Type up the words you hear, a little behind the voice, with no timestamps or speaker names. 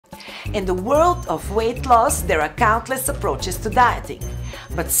In the world of weight loss, there are countless approaches to dieting,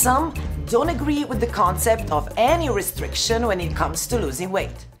 but some don't agree with the concept of any restriction when it comes to losing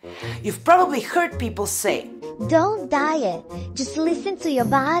weight. You've probably heard people say, "Don't diet, just listen to your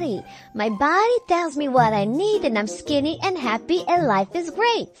body. My body tells me what I need and I'm skinny and happy and life is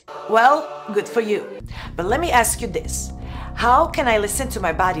great." Well, good for you. But let me ask you this. How can I listen to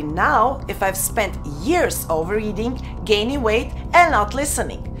my body now if I've spent years overeating, gaining weight, and not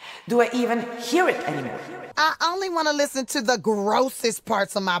listening? Do I even hear it anymore? I only want to listen to the grossest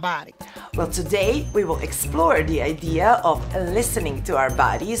parts of my body. Well, today we will explore the idea of listening to our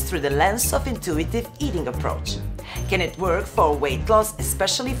bodies through the lens of intuitive eating approach. Can it work for weight loss,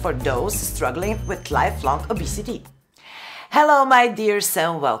 especially for those struggling with lifelong obesity? Hello, my dears,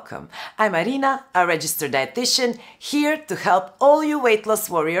 and welcome. I'm Marina, a registered dietitian, here to help all you weight loss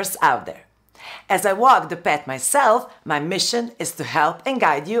warriors out there. As I walk the path myself, my mission is to help and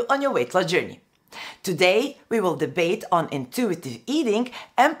guide you on your weight loss journey. Today, we will debate on intuitive eating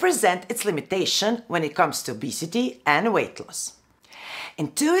and present its limitation when it comes to obesity and weight loss.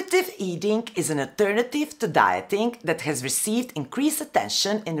 Intuitive eating is an alternative to dieting that has received increased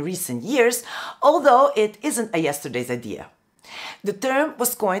attention in recent years, although it isn't a yesterday's idea. The term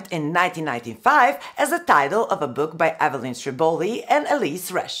was coined in 1995 as the title of a book by Evelyn Triboli and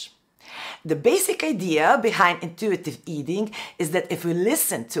Elise Resch. The basic idea behind intuitive eating is that if we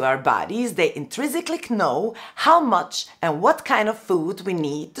listen to our bodies, they intrinsically know how much and what kind of food we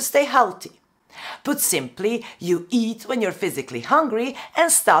need to stay healthy. Put simply, you eat when you're physically hungry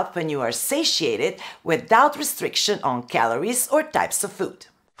and stop when you are satiated without restriction on calories or types of food.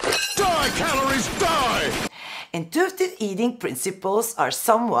 Die, calories, die! Intuitive eating principles are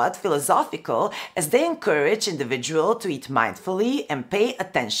somewhat philosophical as they encourage individuals to eat mindfully and pay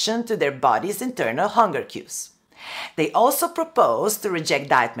attention to their body's internal hunger cues. They also propose to reject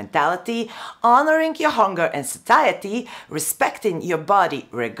diet mentality, honoring your hunger and satiety, respecting your body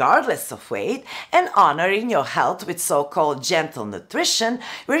regardless of weight, and honoring your health with so-called gentle nutrition,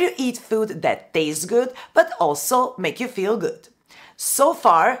 where you eat food that tastes good but also make you feel good. So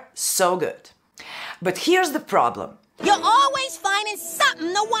far, so good. But here's the problem. You're always finding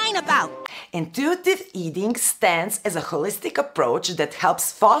something to whine about. Intuitive eating stands as a holistic approach that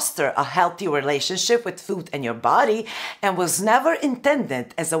helps foster a healthy relationship with food and your body and was never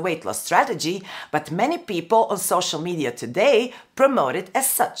intended as a weight loss strategy, but many people on social media today promote it as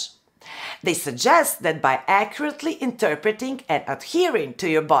such. They suggest that by accurately interpreting and adhering to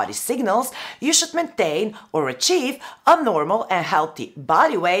your body's signals, you should maintain or achieve a normal and healthy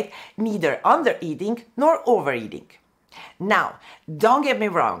body weight, neither undereating nor overeating. Now, don't get me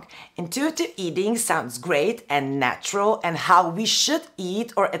wrong, intuitive eating sounds great and natural and how we should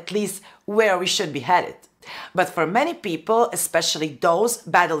eat, or at least where we should be headed. But for many people, especially those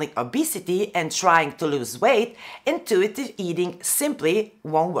battling obesity and trying to lose weight, intuitive eating simply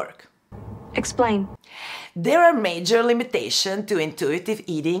won't work. Explain. There are major limitations to intuitive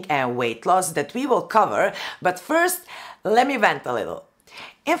eating and weight loss that we will cover, but first, let me vent a little.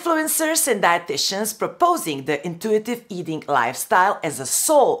 Influencers and dietitians proposing the intuitive eating lifestyle as a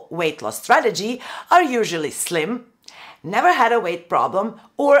sole weight loss strategy are usually slim, never had a weight problem,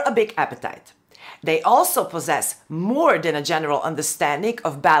 or a big appetite. They also possess more than a general understanding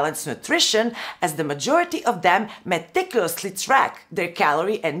of balanced nutrition, as the majority of them meticulously track their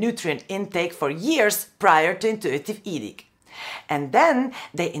calorie and nutrient intake for years prior to intuitive eating. And then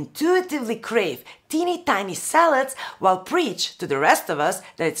they intuitively crave teeny tiny salads while preach to the rest of us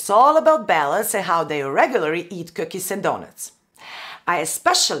that it's all about balance and how they regularly eat cookies and donuts. I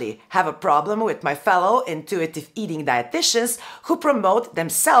especially have a problem with my fellow intuitive eating dietitians who promote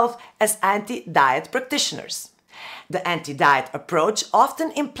themselves as anti-diet practitioners. The anti-diet approach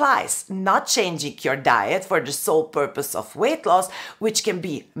often implies not changing your diet for the sole purpose of weight loss, which can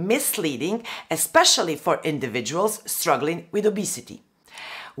be misleading, especially for individuals struggling with obesity.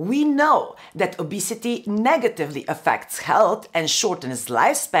 We know that obesity negatively affects health and shortens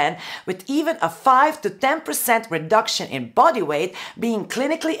lifespan, with even a 5 to 10% reduction in body weight being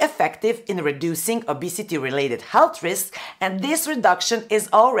clinically effective in reducing obesity-related health risks, and this reduction is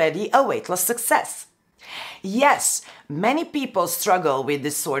already a weight loss success. Yes, many people struggle with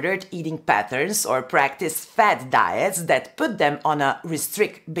disordered eating patterns or practice fad diets that put them on a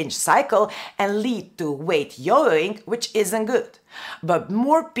restrict binge cycle and lead to weight yo-yoing, which isn't good. But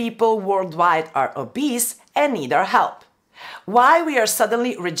more people worldwide are obese and need our help. Why we are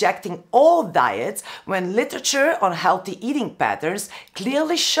suddenly rejecting all diets when literature on healthy eating patterns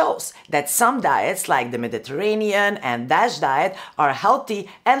clearly shows that some diets like the Mediterranean and DASH diet are healthy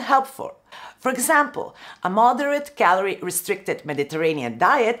and helpful. For example, a moderate calorie-restricted Mediterranean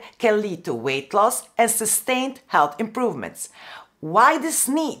diet can lead to weight loss and sustained health improvements. Why this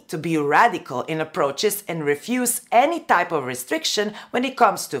need to be radical in approaches and refuse any type of restriction when it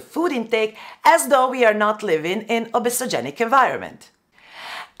comes to food intake, as though we are not living in an obesogenic environment?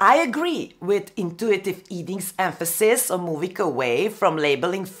 I agree with intuitive eating's emphasis on moving away from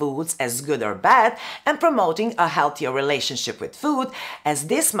labeling foods as good or bad and promoting a healthier relationship with food, as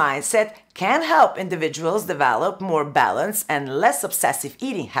this mindset can help individuals develop more balanced and less obsessive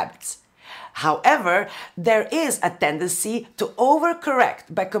eating habits. However, there is a tendency to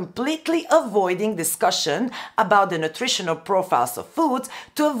overcorrect by completely avoiding discussion about the nutritional profiles of foods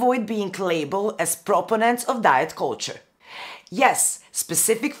to avoid being labeled as proponents of diet culture. Yes,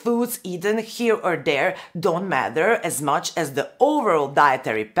 specific foods eaten here or there don't matter as much as the overall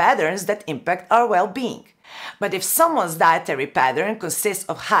dietary patterns that impact our well-being. But if someone's dietary pattern consists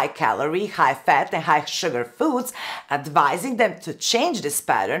of high calorie, high fat and high sugar foods, advising them to change this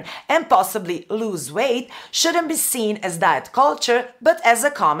pattern and possibly lose weight shouldn't be seen as diet culture but as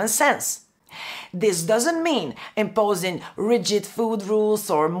a common sense. This doesn't mean imposing rigid food rules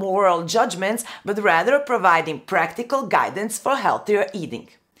or moral judgments, but rather providing practical guidance for healthier eating.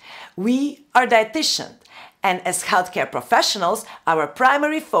 We are dietitians, and as healthcare professionals, our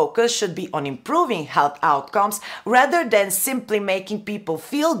primary focus should be on improving health outcomes rather than simply making people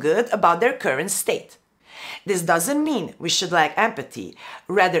feel good about their current state. This doesn't mean we should lack empathy.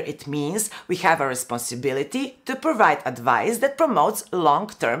 Rather, it means we have a responsibility to provide advice that promotes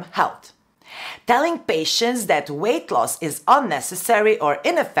long-term health. Telling patients that weight loss is unnecessary or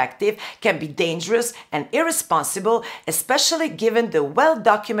ineffective can be dangerous and irresponsible, especially given the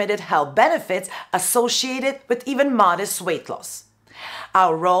well-documented health benefits associated with even modest weight loss.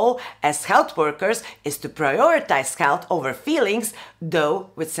 Our role as health workers is to prioritize health over feelings, though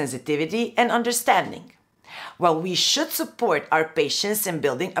with sensitivity and understanding. While we should support our patients in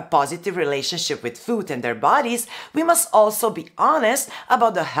building a positive relationship with food and their bodies, we must also be honest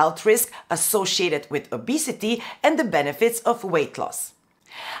about the health risk associated with obesity and the benefits of weight loss.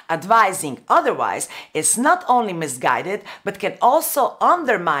 Advising otherwise is not only misguided, but can also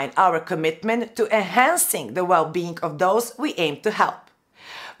undermine our commitment to enhancing the well-being of those we aim to help.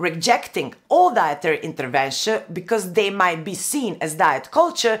 Rejecting all dietary intervention because they might be seen as diet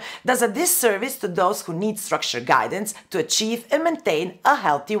culture does a disservice to those who need structured guidance to achieve and maintain a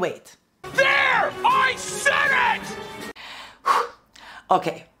healthy weight. There! I said it!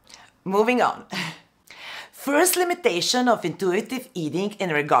 Okay, moving on. First limitation of intuitive eating in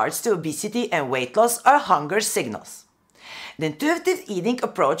regards to obesity and weight loss are hunger signals. The intuitive eating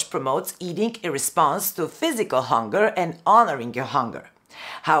approach promotes eating in response to physical hunger and honoring your hunger.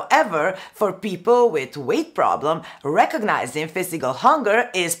 However, for people with weight problem, recognizing physical hunger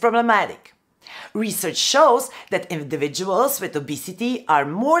is problematic. Research shows that individuals with obesity are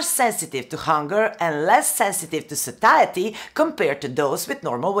more sensitive to hunger and less sensitive to satiety compared to those with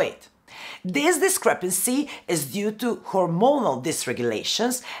normal weight. This discrepancy is due to hormonal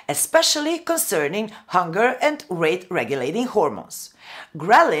dysregulations, especially concerning hunger and weight-regulating hormones.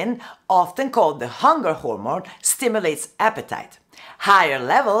 Ghrelin, often called the hunger hormone, stimulates appetite. Higher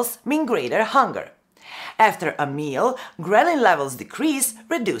levels mean greater hunger. After a meal, ghrelin levels decrease,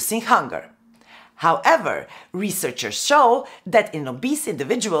 reducing hunger. However, researchers show that in obese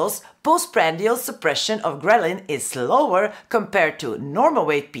individuals, postprandial suppression of ghrelin is lower compared to normal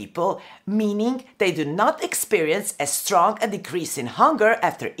weight people, meaning they do not experience as strong a decrease in hunger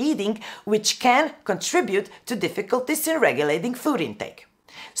after eating, which can contribute to difficulties in regulating food intake.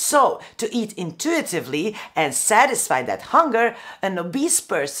 So, to eat intuitively and satisfy that hunger, an obese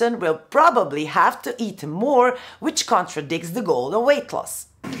person will probably have to eat more, which contradicts the goal of weight loss.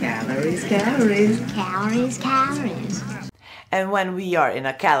 Calories, calories. Calories, calories. And when we are in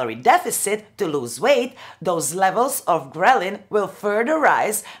a calorie deficit to lose weight, those levels of ghrelin will further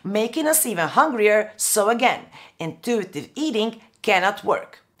rise, making us even hungrier. So again, intuitive eating cannot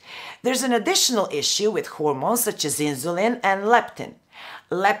work. There's an additional issue with hormones such as insulin and leptin.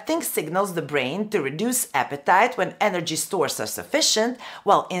 Leptin signals the brain to reduce appetite when energy stores are sufficient,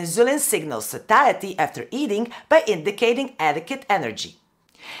 while insulin signals satiety after eating by indicating adequate energy.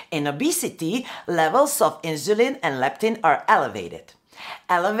 In obesity, levels of insulin and leptin are elevated.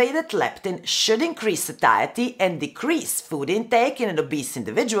 Elevated leptin should increase satiety and decrease food intake in obese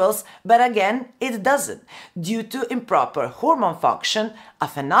individuals, but again, it doesn't, due to improper hormone function, a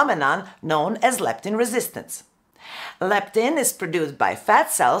phenomenon known as leptin resistance. Leptin is produced by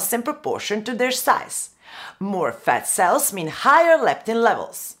fat cells in proportion to their size. More fat cells mean higher leptin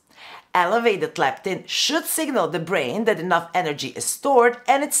levels. Elevated leptin should signal the brain that enough energy is stored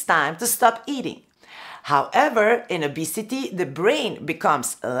and it's time to stop eating. However, in obesity, the brain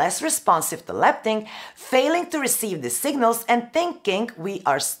becomes less responsive to leptin, failing to receive the signals and thinking we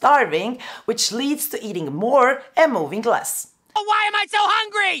are starving, which leads to eating more and moving less. Why am I so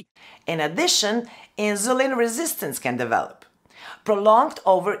hungry? In addition, insulin resistance can develop. Prolonged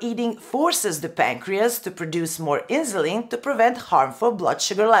overeating forces the pancreas to produce more insulin to prevent harmful blood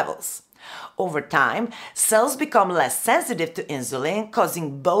sugar levels. Over time, cells become less sensitive to insulin,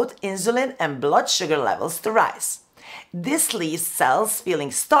 causing both insulin and blood sugar levels to rise. This leaves cells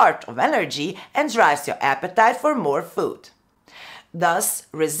feeling starved of energy and drives your appetite for more food. Thus,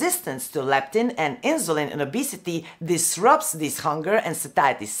 resistance to leptin and insulin in obesity disrupts these hunger and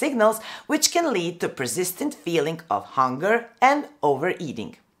satiety signals, which can lead to persistent feeling of hunger and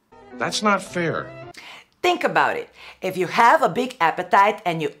overeating. That's not fair. Think about it. If you have a big appetite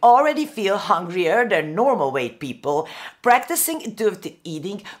and you already feel hungrier than normal weight people, practicing intuitive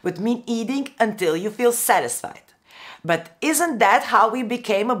eating would mean eating until you feel satisfied. But isn't that how we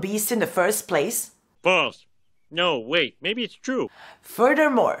became obese in the first place? False. No, wait, maybe it's true.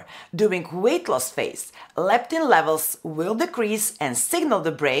 Furthermore, during weight loss phase, leptin levels will decrease and signal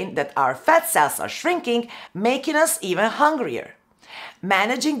the brain that our fat cells are shrinking, making us even hungrier.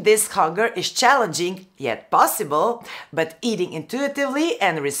 Managing this hunger is challenging, yet possible, but eating intuitively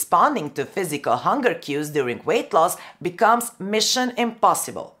and responding to physical hunger cues during weight loss becomes mission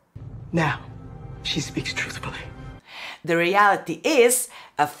impossible. Now, she speaks truthfully. The reality is,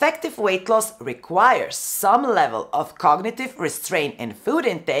 effective weight loss requires some level of cognitive restraint in food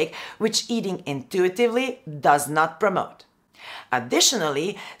intake, which eating intuitively does not promote.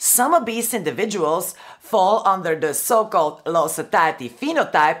 Additionally, some obese individuals fall under the so-called low satiety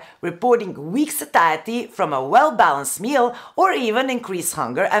phenotype, reporting weak satiety from a well-balanced meal or even increased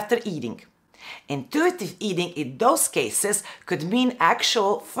hunger after eating. Intuitive eating in those cases could mean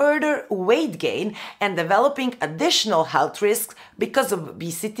actual further weight gain and developing additional health risks because of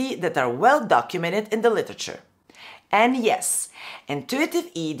obesity that are well documented in the literature. And yes, intuitive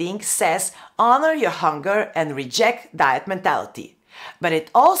eating says honor your hunger and reject diet mentality. But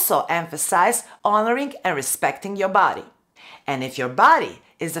it also emphasizes honoring and respecting your body. And if your body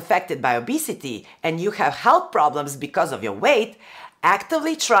is affected by obesity and you have health problems because of your weight,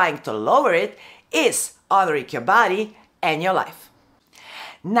 actively trying to lower it is honoring your body and your life.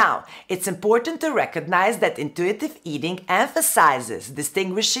 Now, it's important to recognize that intuitive eating emphasizes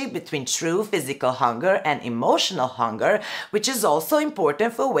distinguishing between true physical hunger and emotional hunger, which is also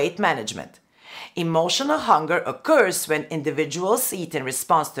important for weight management. Emotional hunger occurs when individuals eat in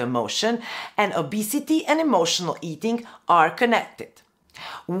response to emotion, and obesity and emotional eating are connected.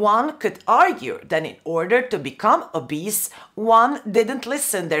 One could argue that in order to become obese, one didn't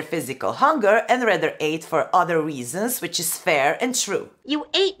listen their physical hunger and rather ate for other reasons, which is fair and true. You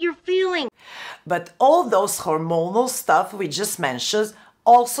ate your feeling. But all those hormonal stuff we just mentioned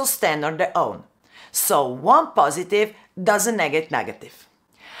also stand on their own. So one positive doesn't negate negative.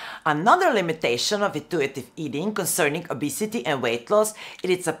 Another limitation of intuitive eating concerning obesity and weight loss is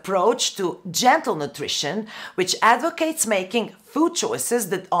its approach to gentle nutrition, which advocates making food choices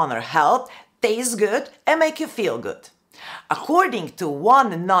that honor health, taste good, and make you feel good. According to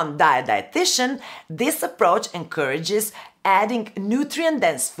one non-diet dietitian, this approach encourages adding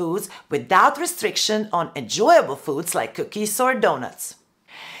nutrient-dense foods without restriction on enjoyable foods like cookies or donuts.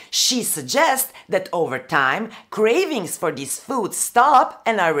 She suggests that over time, cravings for these foods stop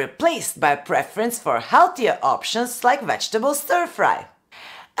and are replaced by a preference for healthier options like vegetable stir-fry.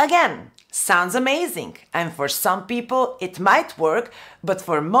 Again, sounds amazing, and for some people it might work, but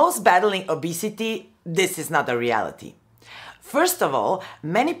for most battling obesity, this is not a reality. First of all,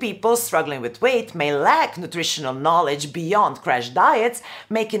 many people struggling with weight may lack nutritional knowledge beyond crash diets,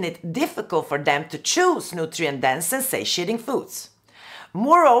 making it difficult for them to choose nutrient-dense and satiating foods.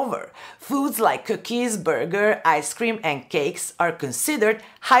 Moreover, foods like cookies, burger, ice cream, and cakes are considered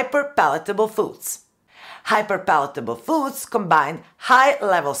hyperpalatable foods. Hyperpalatable foods combine high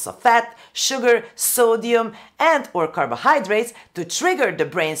levels of fat, sugar, sodium, and/or carbohydrates to trigger the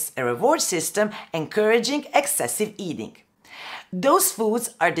brain's reward system, encouraging excessive eating. Those foods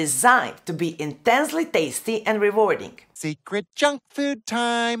are designed to be intensely tasty and rewarding. Secret junk food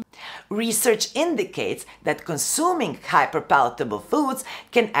time! Research indicates that consuming hyperpalatable foods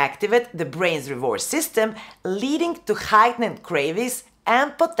can activate the brain's reward system, leading to heightened cravings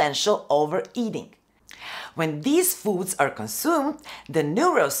and potential overeating. When these foods are consumed, the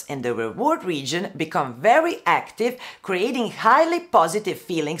neurons in the reward region become very active, creating highly positive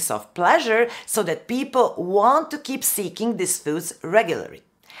feelings of pleasure so that people want to keep seeking these foods regularly.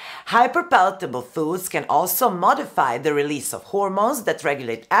 Hyperpalatable foods can also modify the release of hormones that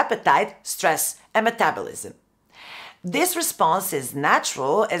regulate appetite, stress, and metabolism. This response is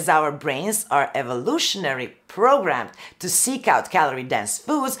natural as our brains are evolutionarily programmed to seek out calorie-dense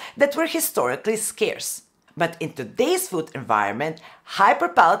foods that were historically scarce. But in today's food environment,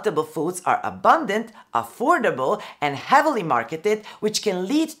 hyperpalatable foods are abundant, affordable, and heavily marketed, which can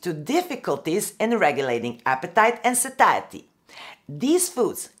lead to difficulties in regulating appetite and satiety. These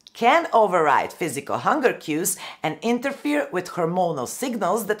foods can override physical hunger cues and interfere with hormonal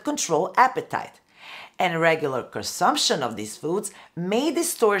signals that control appetite. And regular consumption of these foods may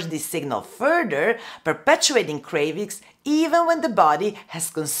distort this signal further, perpetuating cravings even when the body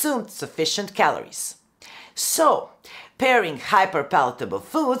has consumed sufficient calories. So, pairing hyperpalatable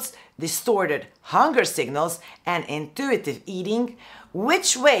foods, distorted hunger signals, and intuitive eating,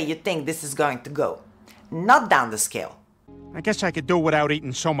 which way you think this is going to go? Not down the scale. I guess I could do without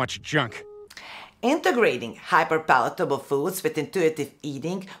eating so much junk. Integrating hyperpalatable foods with intuitive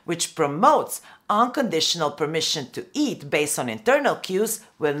eating, which promotes unconditional permission to eat based on internal cues,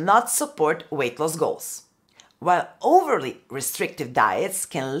 will not support weight loss goals. While overly restrictive diets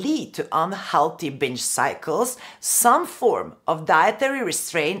can lead to unhealthy binge cycles, some form of dietary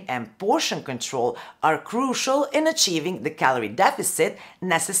restraint and portion control are crucial in achieving the calorie deficit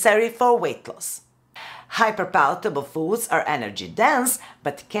necessary for weight loss. Hyperpalatable foods are energy dense,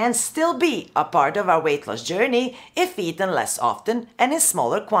 but can still be a part of our weight loss journey if eaten less often and in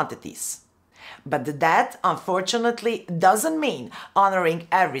smaller quantities. But that, unfortunately, doesn't mean honoring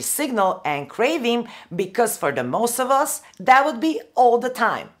every signal and craving, because for the most of us, that would be all the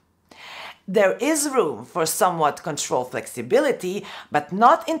time. There is room for somewhat controlled flexibility, but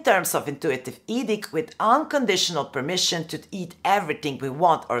not in terms of intuitive eating with unconditional permission to eat everything we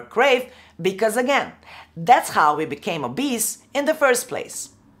want or crave, because again, that's how we became obese in the first place.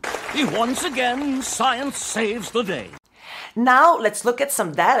 Once again, science saves the day. Now let's look at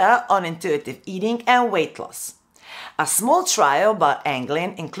some data on intuitive eating and weight loss. A small trial by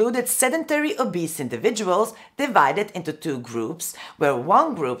Anglin included sedentary obese individuals divided into two groups, where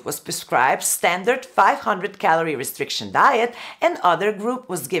one group was prescribed standard 500 calorie restriction diet and other group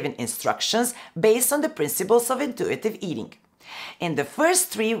was given instructions based on the principles of intuitive eating. In the first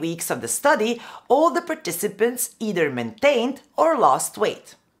 3 weeks of the study, all the participants either maintained or lost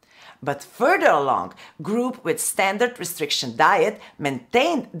weight. But further along, group with standard restriction diet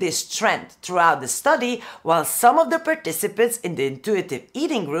maintained this trend throughout the study, while some of the participants in the intuitive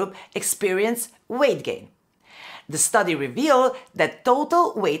eating group experienced weight gain. The study revealed that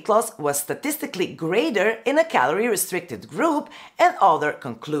total weight loss was statistically greater in a calorie-restricted group, and author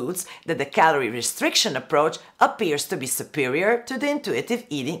concludes that the calorie restriction approach appears to be superior to the intuitive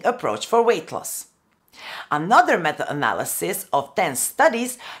eating approach for weight loss. Another meta-analysis of 10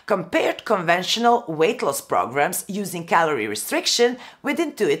 studies compared conventional weight loss programs using calorie restriction with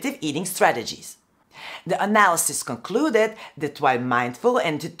intuitive eating strategies. The analysis concluded that while mindful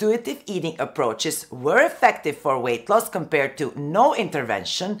and intuitive eating approaches were effective for weight loss compared to no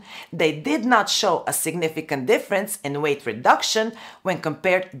intervention, they did not show a significant difference in weight reduction when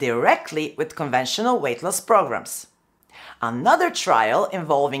compared directly with conventional weight loss programs. Another trial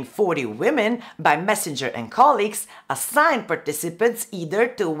involving 40 women by Messenger and colleagues assigned participants either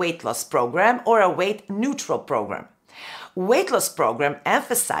to a weight loss program or a weight neutral program. Weight loss program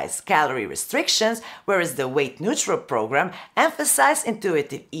emphasized calorie restrictions, whereas the weight neutral program emphasized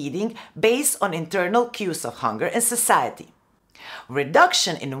intuitive eating based on internal cues of hunger and satiety.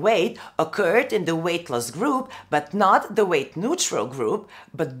 Reduction in weight occurred in the weight loss group, but not the weight neutral group,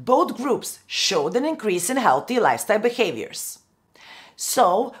 but both groups showed an increase in healthy lifestyle behaviors.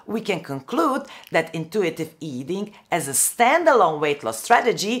 So, we can conclude that intuitive eating as a standalone weight loss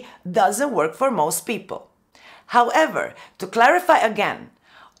strategy doesn't work for most people. However, to clarify again,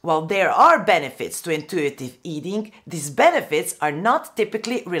 while there are benefits to intuitive eating, these benefits are not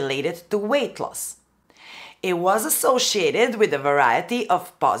typically related to weight loss. It was associated with a variety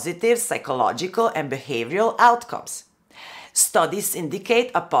of positive psychological and behavioral outcomes. Studies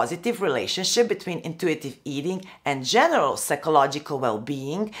indicate a positive relationship between intuitive eating and general psychological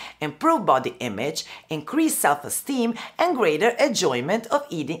well-being, improved body image, increased self-esteem, and greater enjoyment of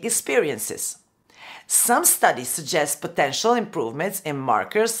eating experiences. Some studies suggest potential improvements in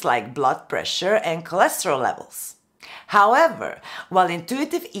markers like blood pressure and cholesterol levels. However, while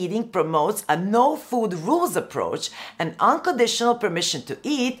intuitive eating promotes a no-food rules approach and unconditional permission to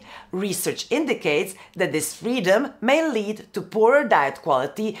eat, research indicates that this freedom may lead to poorer diet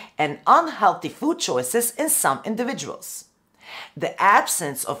quality and unhealthy food choices in some individuals. The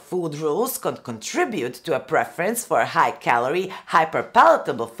absence of food rules can contribute to a preference for high-calorie,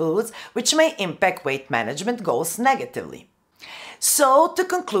 hyperpalatable foods, which may impact weight management goals negatively. So, to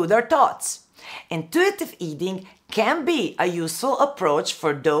conclude our thoughts, intuitive eating can be a useful approach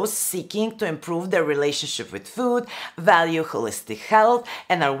for those seeking to improve their relationship with food, value holistic health,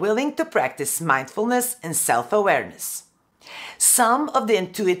 and are willing to practice mindfulness and self-awareness. Some of the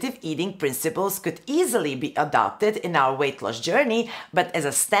intuitive eating principles could easily be adopted in our weight loss journey, but as a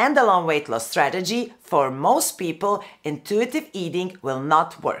standalone weight loss strategy, for most people, intuitive eating will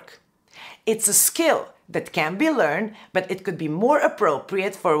not work. It's a skill that can be learned, but it could be more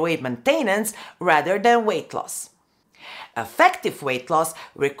appropriate for weight maintenance rather than weight loss. Effective weight loss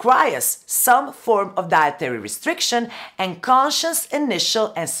requires some form of dietary restriction and conscious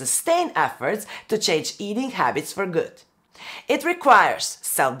initial and sustained efforts to change eating habits for good. It requires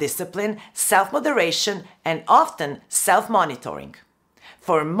self-discipline, self-moderation, and often self-monitoring.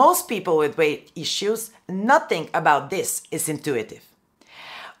 For most people with weight issues, nothing about this is intuitive.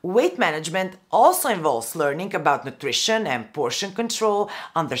 Weight management also involves learning about nutrition and portion control,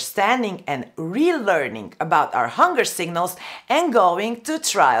 understanding and relearning about our hunger signals, and going to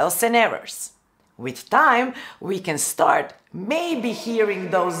trials and errors. With time, we can start maybe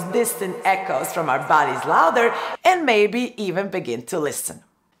hearing those distant echoes from our bodies louder and maybe even begin to listen.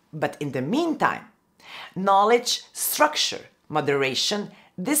 But in the meantime, knowledge, structure, moderation,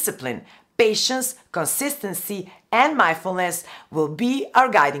 discipline, patience, consistency, and mindfulness will be our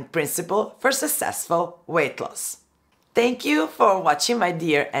guiding principle for successful weight loss. Thank you for watching, my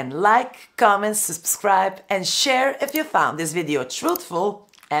dear, and like, comment, subscribe, and share if you found this video truthful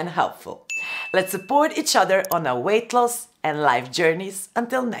and helpful. Let's support each other on our weight loss and life journeys.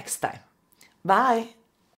 Until next time. Bye!